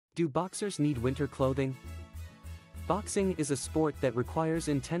Do boxers need winter clothing? Boxing is a sport that requires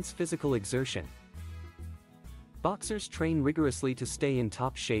intense physical exertion. Boxers train rigorously to stay in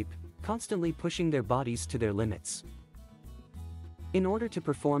top shape, constantly pushing their bodies to their limits. In order to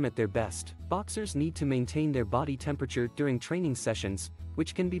perform at their best, boxers need to maintain their body temperature during training sessions,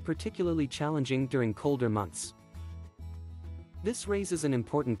 which can be particularly challenging during colder months. This raises an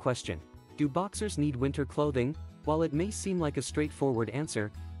important question: do boxers need winter clothing? While it may seem like a straightforward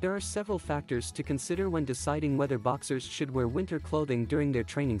answer, there are several factors to consider when deciding whether boxers should wear winter clothing during their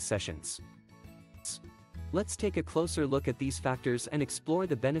training sessions. Let's take a closer look at these factors and explore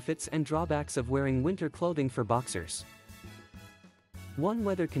the benefits and drawbacks of wearing winter clothing for boxers. 1.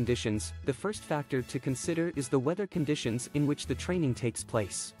 Weather conditions. The first factor to consider is the weather conditions in which the training takes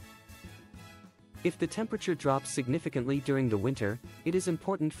place. If the temperature drops significantly during the winter, it is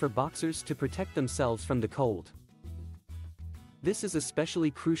important for boxers to protect themselves from the cold. This is especially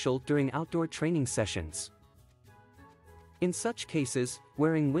crucial during outdoor training sessions. In such cases,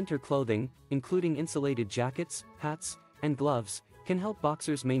 wearing winter clothing, including insulated jackets, hats, and gloves, can help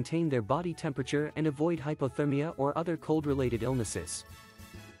boxers maintain their body temperature and avoid hypothermia or other cold-related illnesses.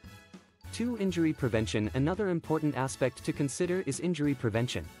 2. Injury prevention. Another important aspect to consider is injury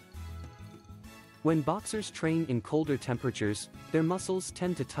prevention. When boxers train in colder temperatures, their muscles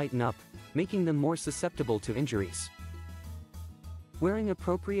tend to tighten up, making them more susceptible to injuries. Wearing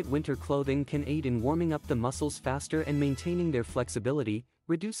appropriate winter clothing can aid in warming up the muscles faster and maintaining their flexibility,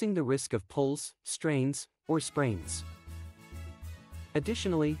 reducing the risk of pulls, strains, or sprains.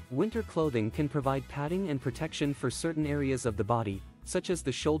 Additionally, winter clothing can provide padding and protection for certain areas of the body, such as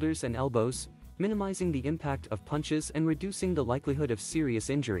the shoulders and elbows, minimizing the impact of punches and reducing the likelihood of serious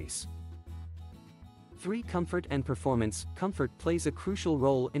injuries. 3. Comfort and performance. Comfort plays a crucial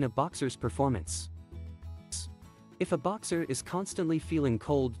role in a boxer's performance. If a boxer is constantly feeling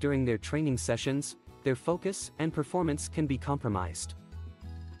cold during their training sessions, their focus and performance can be compromised.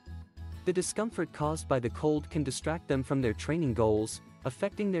 The discomfort caused by the cold can distract them from their training goals,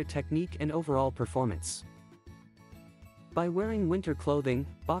 affecting their technique and overall performance. By wearing winter clothing,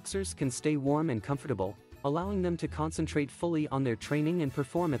 boxers can stay warm and comfortable, allowing them to concentrate fully on their training and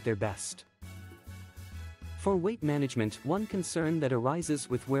perform at their best. For weight management, one concern that arises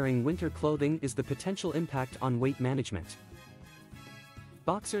with wearing winter clothing is the potential impact on weight management.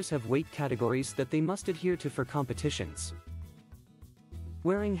 Boxers have weight categories that they must adhere to for competitions.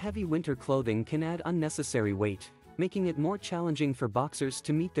 Wearing heavy winter clothing can add unnecessary weight, making it more challenging for boxers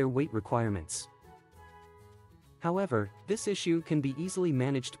to meet their weight requirements. However, this issue can be easily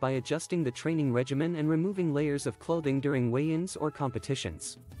managed by adjusting the training regimen and removing layers of clothing during weigh-ins or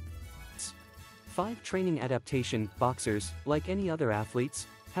competitions. 5. Training adaptation. Boxers, like any other athletes,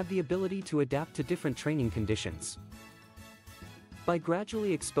 have the ability to adapt to different training conditions. By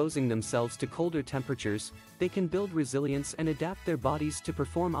gradually exposing themselves to colder temperatures, they can build resilience and adapt their bodies to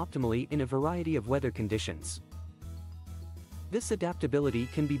perform optimally in a variety of weather conditions. This adaptability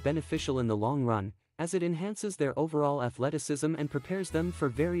can be beneficial in the long run, as it enhances their overall athleticism and prepares them for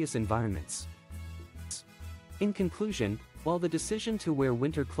various environments. In conclusion, while the decision to wear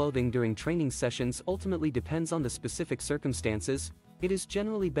winter clothing during training sessions ultimately depends on the specific circumstances, it is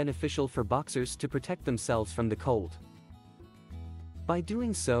generally beneficial for boxers to protect themselves from the cold. By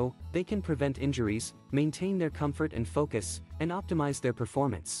doing so, they can prevent injuries, maintain their comfort and focus, and optimize their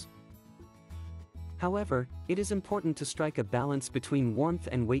performance. However, it is important to strike a balance between warmth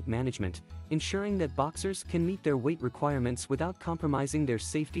and weight management, ensuring that boxers can meet their weight requirements without compromising their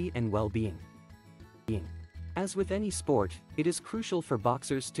safety and well-being. As with any sport, it is crucial for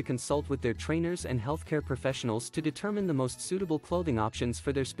boxers to consult with their trainers and healthcare professionals to determine the most suitable clothing options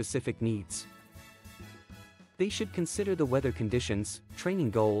for their specific needs. They should consider the weather conditions,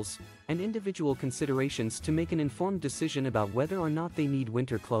 training goals, and individual considerations to make an informed decision about whether or not they need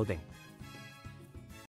winter clothing.